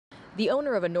The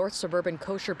owner of a North Suburban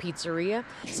Kosher pizzeria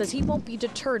says he won't be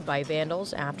deterred by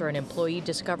vandals after an employee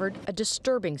discovered a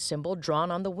disturbing symbol drawn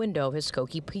on the window of his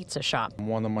Skokie pizza shop.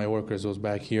 One of my workers was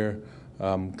back here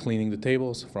cleaning the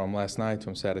tables from last night,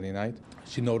 from Saturday night.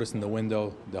 She noticed in the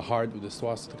window the heart with the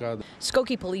swastika.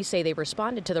 Skokie police say they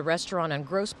responded to the restaurant on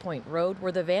Grosse Pointe Road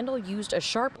where the vandal used a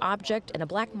sharp object and a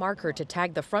black marker to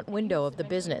tag the front window of the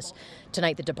business.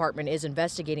 Tonight, the department is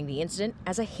investigating the incident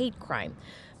as a hate crime.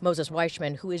 Moses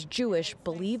Weichman, who is Jewish,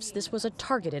 believes this was a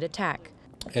targeted attack.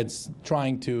 It's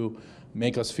trying to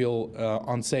make us feel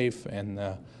unsafe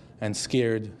and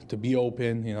scared to be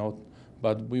open,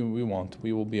 but we won't.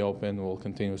 We will be open. We'll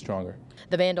continue stronger.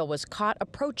 The vandal was caught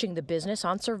approaching the business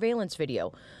on surveillance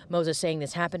video. Moses saying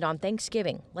this happened on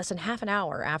Thanksgiving, less than half an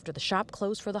hour after the shop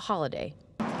closed for the holiday.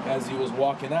 As he was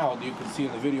walking out, you could see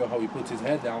in the video how he puts his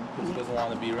head down because he doesn't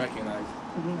want to be recognized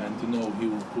and to know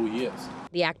who he is.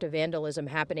 The act of vandalism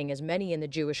happening as many in the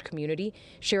Jewish community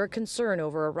share a concern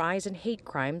over a rise in hate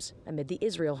crimes amid the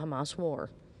Israel-Hamas war.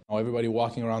 Everybody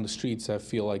walking around the streets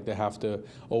feel like they have to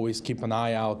always keep an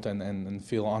eye out and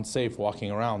feel unsafe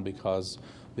walking around because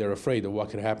they're afraid of what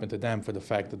could happen to them for the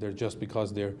fact that they're just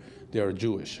because they're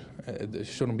Jewish. It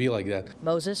shouldn't be like that.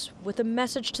 Moses with a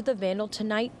message to the vandal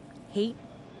tonight: hate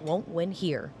won't win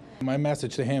here. My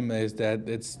message to him is that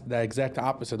it's the exact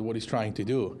opposite of what he's trying to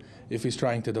do. If he's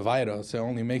trying to divide us, it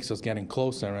only makes us getting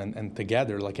closer and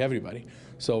together like everybody.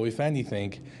 So if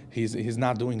anything, he's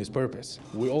not doing his purpose.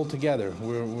 We're all together.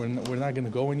 We're not going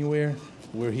to go anywhere.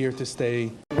 We're here to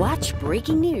stay. Watch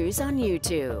breaking news on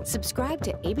YouTube. Subscribe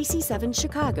to ABC7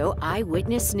 Chicago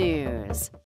Eyewitness News.